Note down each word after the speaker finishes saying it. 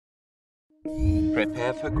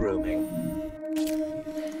Prepare for grooming.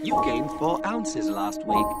 You gained 4 ounces last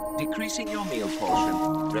week, decreasing your meal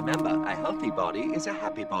portion. Remember, a healthy body is a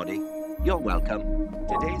happy body. You're welcome.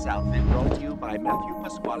 Today's outfit brought to you by Matthew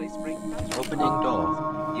Pasquale Spring. Opening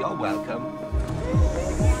doors. You're welcome.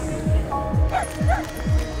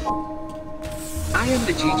 I am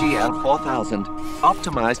the GGL 4000,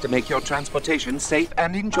 optimized to make your transportation safe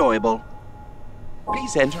and enjoyable.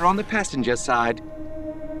 Please enter on the passenger side.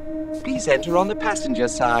 Please enter on the passenger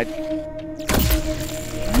side.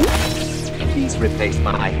 Please replace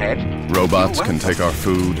my head. Robots can take our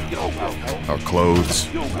food, our clothes,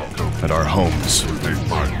 and our homes.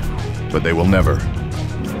 But they will never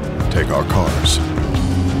take our cars.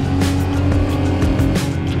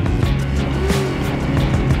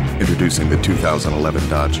 Introducing the 2011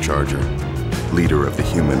 Dodge Charger, leader of the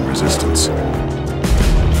human resistance.